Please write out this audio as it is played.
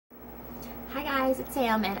guys, it's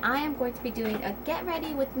Sam, and I am going to be doing a get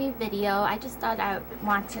ready with me video. I just thought that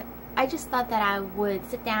I would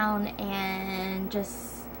sit down and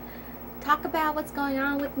just talk about what's going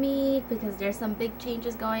on with me, because there's some big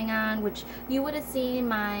changes going on, which you would have seen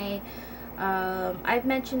my I've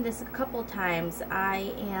mentioned this a couple times.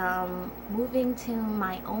 I am moving to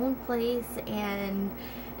my own place, and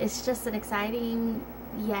it's just an exciting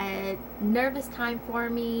yet nervous time for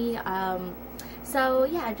me. So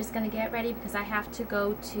yeah, I'm just gonna get ready because I have to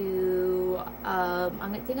go to I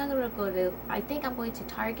think I'm going to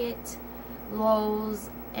Target, Lowe's,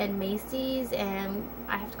 and Macy's, and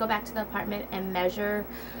I have to go back to the apartment and measure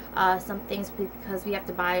some things because we have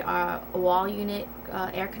to buy our wall unit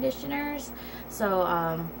air conditioners. So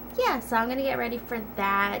yeah, so I'm gonna get ready for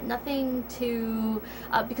that. Nothing too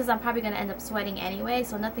because I'm probably gonna end up sweating anyway,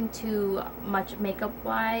 so nothing too much makeup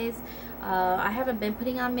wise. I haven't been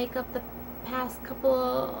putting on makeup the past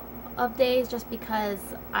couple of days just because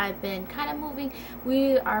I've been kind of moving.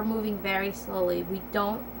 We are moving very slowly.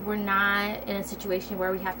 We're not in a situation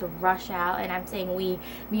where we have to rush out, and I'm saying me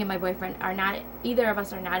and my boyfriend are not, either of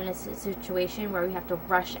us are not in a situation where we have to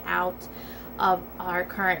rush out of our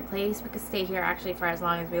current place. We could stay here actually for as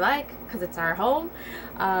long as we like because it's our home.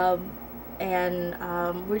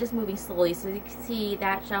 We're just moving slowly. So you can see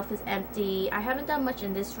that shelf is empty. I haven't done much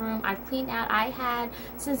in this room. I've cleaned out.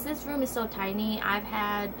 Since this room is so tiny,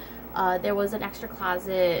 there was an extra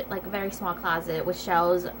closet, like a very small closet with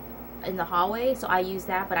shelves in the hallway, so I used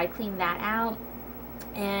that, but I cleaned that out,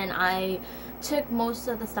 and I took most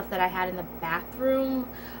of the stuff that I had in the bathroom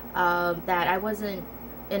that I wasn't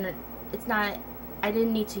in. I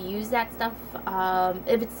didn't need to use that stuff.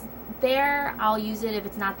 If it's there, I'll use it. If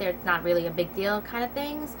it's not there, it's not really a big deal kind of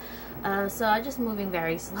things. So I'm just moving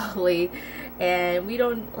very slowly, and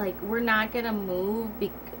we're not gonna move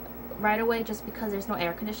right away just because there's no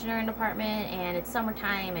air conditioner in the apartment, and it's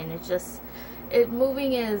summertime, and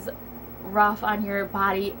moving is rough on your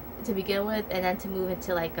body to begin with, and then to move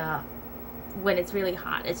into when it's really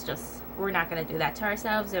hot, it's just, we're not going to do that to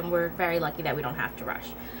ourselves, and we're very lucky that we don't have to rush.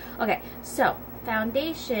 Okay, so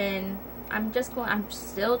foundation, I'm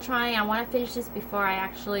still trying. I want to finish this before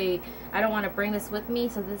I don't want to bring this with me,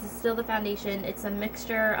 so this is still the foundation. It's a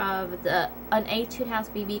mixture of an Etude House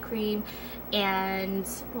BB cream and,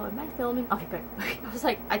 oh, am I filming? Okay, good.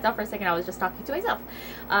 I thought for a second I was just talking to myself.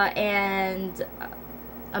 And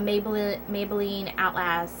a Maybelline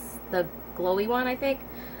Outlast, the glowy one, I think.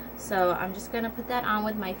 So I'm just going to put that on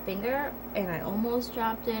with my finger, and I almost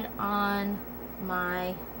dropped it on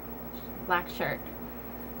my black shirt.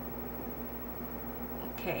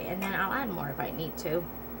 Okay, and then I'll add more if I need to.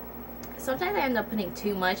 Sometimes I end up putting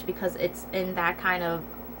too much because it's in that kind of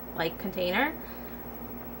container.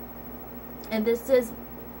 And this is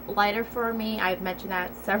lighter for me. I've mentioned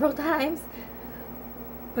that several times.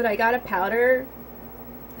 But I got a powder,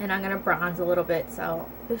 and I'm going to bronze a little bit, so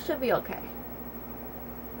this should be okay.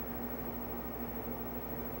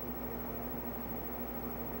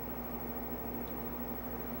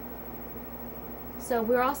 So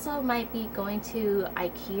we also might be going to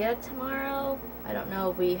IKEA tomorrow. I don't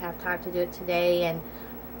know if we have time to do it today, and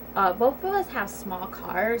both of us have small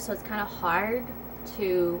cars, so it's kind of hard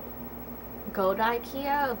to go to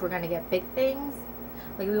IKEA if we're gonna get big things.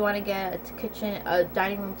 Like, we want to get a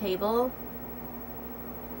dining room table.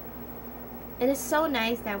 It is so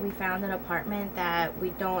nice that we found an apartment that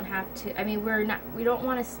we don't have to, we don't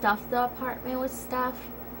want to stuff the apartment with stuff,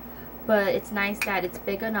 but it's nice that it's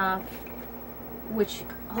big enough, which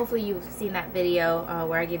hopefully you've seen that video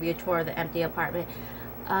where I give you a tour of the empty apartment.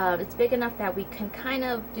 It's big enough that we can kind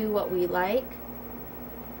of do what we like,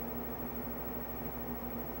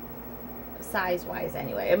 size wise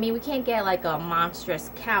anyway. We can't get like a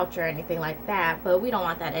monstrous couch or anything like that, but we don't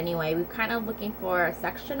want that anyway. We're kind of looking for a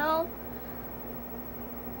sectional,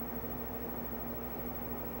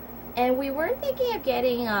 and we were thinking of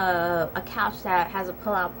getting a couch that has a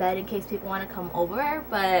pull-out bed in case people want to come over,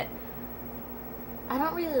 but I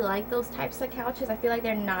don't really like those types of couches. I feel like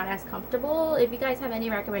they're not as comfortable. If you guys have any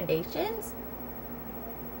recommendations,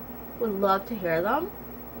 would love to hear them,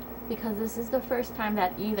 because this is the first time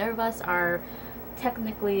that either of us are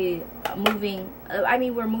technically moving.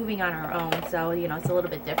 We're moving on our own, so it's a little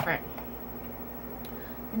bit different.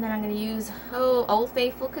 And then I'm going to use Old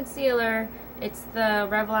Faithful concealer. It's the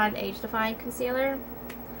Revlon Age Defying concealer.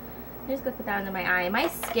 I'm just going to put that under my eye. My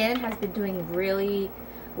skin has been doing really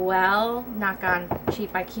well, knock on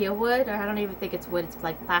cheap IKEA wood, or I don't even think it's wood, it's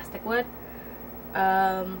like plastic wood.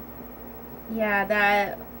 Yeah,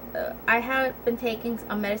 that I have been taking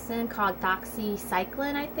a medicine called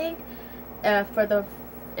doxycycline, I think,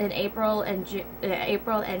 in April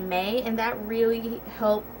and May, and that really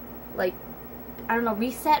helped, like, I don't know,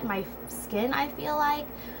 reset my skin, I feel like.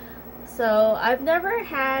 So I've never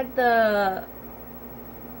had the,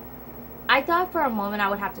 I thought for a moment I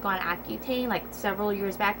would have to go on Accutane like several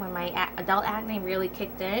years back when my adult acne really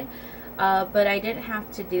kicked in, but I didn't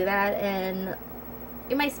have to do that, and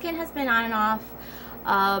my skin has been on and off,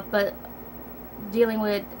 but dealing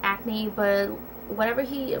with acne, but whatever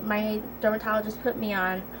my dermatologist put me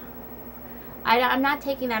on, I'm not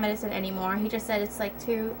taking that medicine anymore. He just said it's like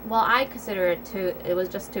I consider it was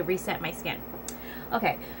just to reset my skin.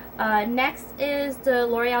 Okay, next is the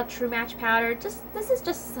L'Oreal True Match powder. This is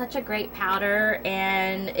just such a great powder,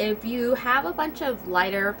 and if you have a bunch of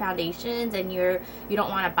lighter foundations and you don't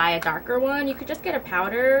want to buy a darker one, you could just get a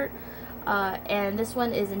powder. And this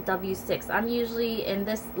one is in W6. I'm usually in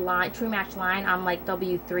this line, True Match line, I'm like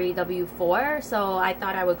W3, W4, so I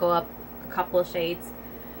thought I would go up a couple of shades.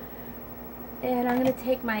 And I'm going to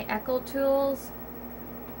take my Echo Tools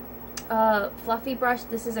fluffy brush.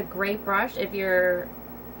 This is a great brush if you are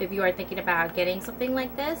thinking about getting something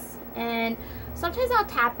like this. And sometimes I'll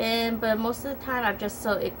tap in, but most of the time I've just,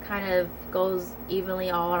 so it kind of goes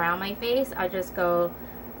evenly all around my face, I just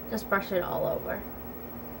brush it all over.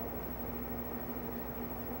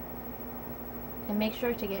 And make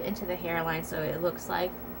sure to get into the hairline so it looks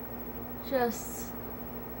like just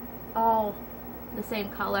all the same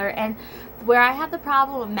color. And where I have the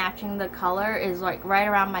problem with matching the color is like right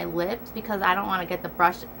around my lips, because I don't want to get the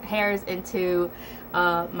brush hairs into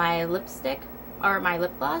my lipstick or my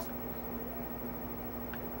lip gloss.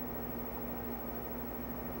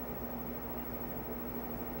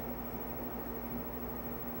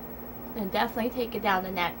 And definitely take it down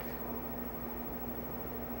the neck.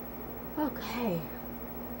 Okay.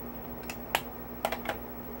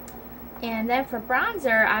 And then for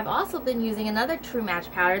bronzer, I've also been using another True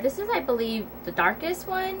Match powder. This is, I believe, the darkest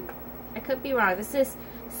one. I could be wrong. This is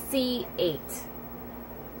C8.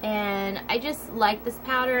 And I just like this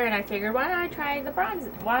powder, and I figured, why don't I try the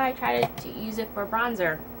bronzer? Why don't I try to use it for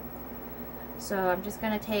bronzer? So I'm just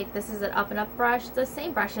going to take, this is an Up and Up brush, the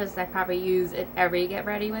same brushes I probably use at every Get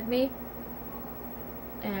Ready With Me.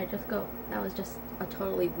 And I just go, that was just a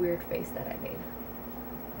totally weird face that I made.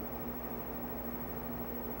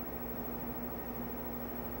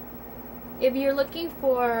 If you're looking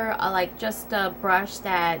for like just a brush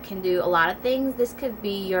that can do a lot of things, this could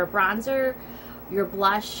be your bronzer, your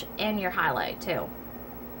blush, and your highlight too.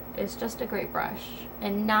 It's just a great brush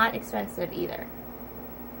and not expensive either.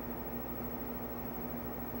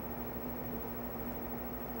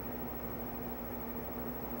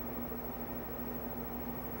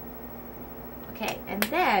 Okay, and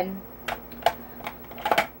then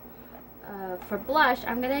for blush,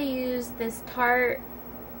 I'm gonna use this Tarte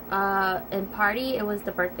in Party. It was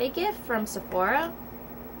the birthday gift from Sephora.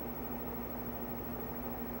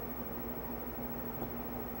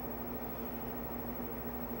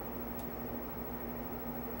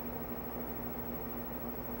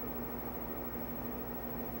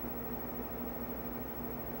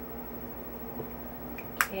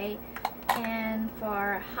 Okay, and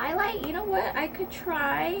for highlight, you know what? I could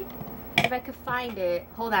try, if I could find it.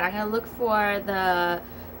 Hold on, I'm gonna look for the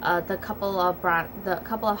couple of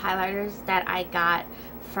highlighters that I got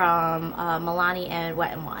from Milani and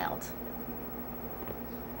Wet n Wild.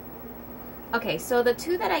 Okay, so the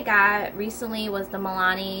two that I got recently was the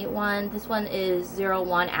Milani one. This one is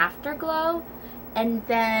 01 Afterglow, and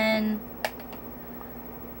then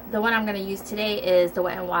the one I'm gonna use today is the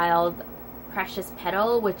Wet n Wild Precious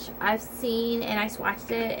Petal, which I've seen and I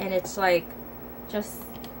swatched it, and it's like just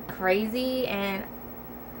crazy. And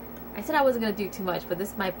I said I wasn't going to do too much, but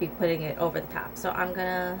this might be putting it over the top. So I'm going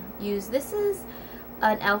to use, this is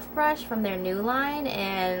an e.l.f. brush from their new line,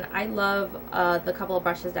 and I love the couple of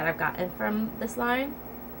brushes that I've gotten from this line.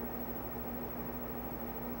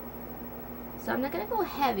 So I'm not going to go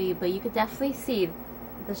heavy, but you could definitely see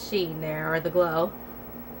the sheen there, or the glow.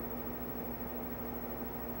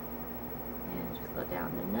 And just go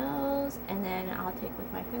down the nose, and then I'll take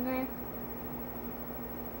with my finger.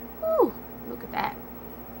 Ooh, look at that.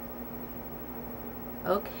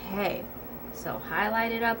 Okay, so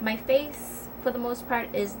highlighted up. My face, for the most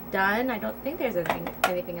part, is done. I don't think there's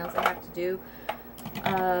anything else I have to do.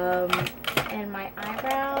 And my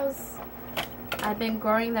eyebrows, I've been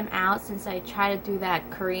growing them out since I tried to do that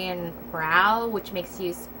Korean brow, which makes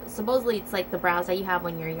you, supposedly it's like the brows that you have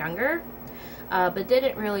when you're younger, but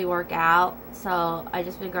didn't really work out. So I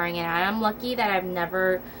just been growing it out. I'm lucky that I've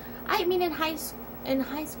never, I mean, in high school, in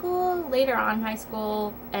high school, later on in high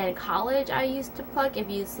school and college, I used to pluck, if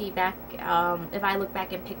you see back, if I look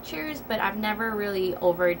back in pictures, but I've never really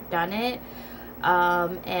overdone it.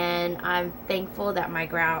 And I'm thankful that my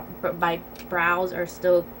brows are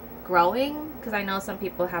still growing, because I know some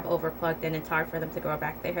people have overplucked and it's hard for them to grow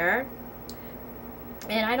back their hair.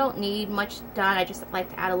 And I don't need much done. I just like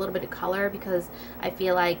to add a little bit of color, because I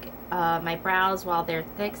feel like my brows, while they're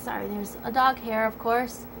thick, sorry, there's a dog hair, of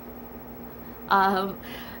course.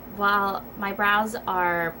 While my brows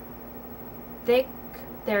are thick,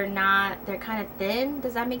 they're kind of thin.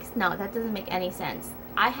 Does that make, no, that doesn't make any sense.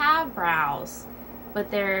 I have brows,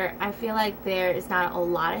 but I feel like there is not a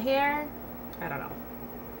lot of hair. I don't know.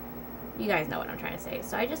 You guys know what I'm trying to say.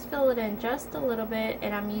 So I just fill it in just a little bit,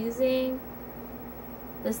 and I'm using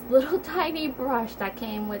this little tiny brush that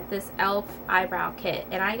came with this e.l.f. eyebrow kit,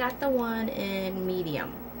 and I got the one in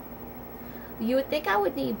medium. You would think I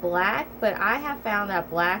would need black, but I have found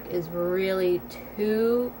that black is really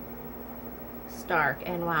too stark,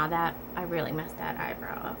 and wow, that I really messed that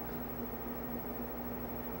eyebrow up.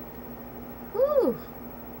 Whew,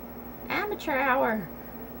 amateur hour.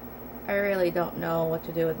 I really don't know what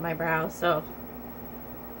to do with my brows, so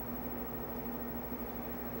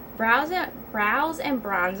brows and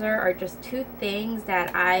bronzer are just two things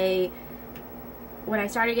that when I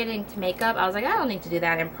started getting into makeup, I was like, I don't need to do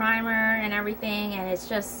that, and primer and everything, and it's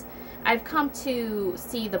just, I've come to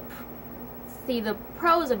see the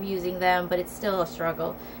pros of using them, but it's still a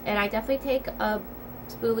struggle. And I definitely take a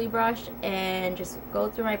spoolie brush and just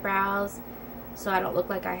go through my brows, so I don't look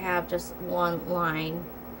like I have just one line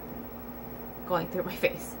going through my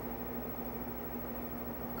face,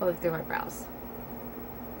 going through my brows.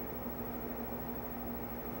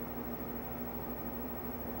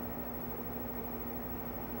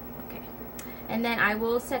 And then I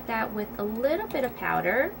will set that with a little bit of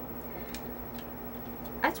powder.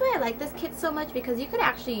 That's why I like this kit so much, because you could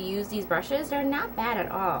actually use these brushes. They're not bad at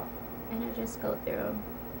all. And I just go through them.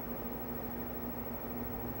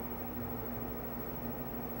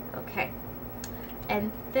 Okay.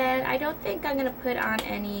 And then I don't think I'm going to put on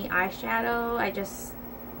any eyeshadow.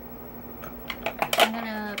 I'm going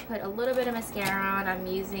to put a little bit of mascara on. I'm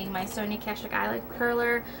using my Sonia Kashuk eyelid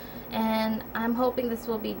curler, and I'm hoping this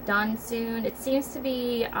will be done soon. It seems to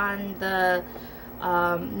be on the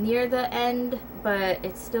near the end, but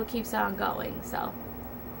it still keeps on going. So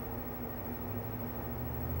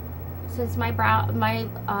since my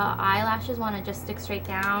eyelashes want to just stick straight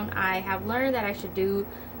down, I have learned that I should do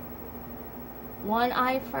one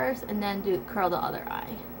eye first and then curl the other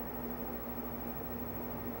eye.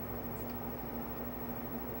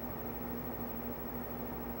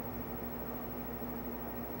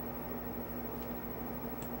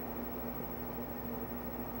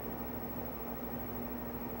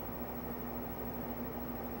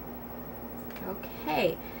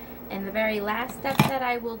 Okay, and the very last step that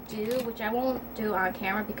I will do, which I won't do on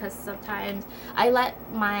camera because sometimes I let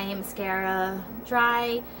my mascara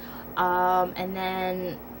dry, and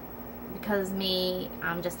then because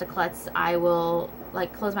I'm just a klutz, I will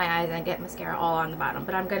like close my eyes and get mascara all on the bottom.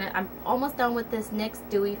 But I'm almost done with this NYX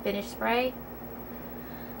Dewy Finish Spray,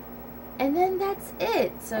 and then that's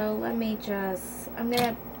it. So I'm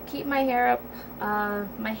gonna keep my hair up.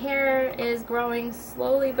 My hair is growing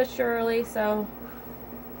slowly but surely, so,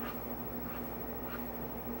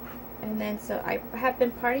 and then so I have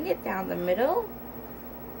been parting it down the middle,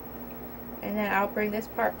 and then I'll bring this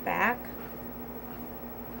part back,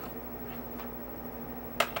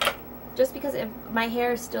 just because if my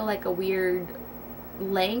hair is still like a weird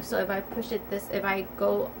length, so if I push it if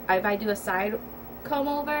I do a side comb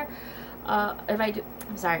over, if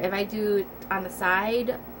I do on the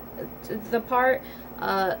side, the part,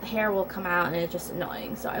 hair will come out and it's just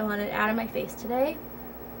annoying. So I want it out of my face today,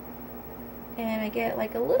 and I get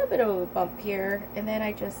like a little bit of a bump here, and then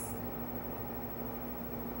I just,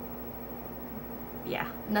 yeah,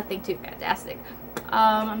 nothing too fantastic.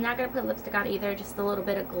 I'm not gonna put lipstick on either, just a little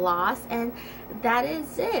bit of gloss, and that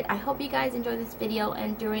is it. I hope you guys enjoyed this video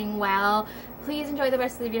and doing well. Please enjoy the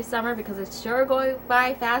rest of your summer, because it's sure going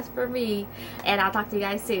by fast for me, and I'll talk to you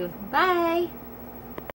guys soon. Bye.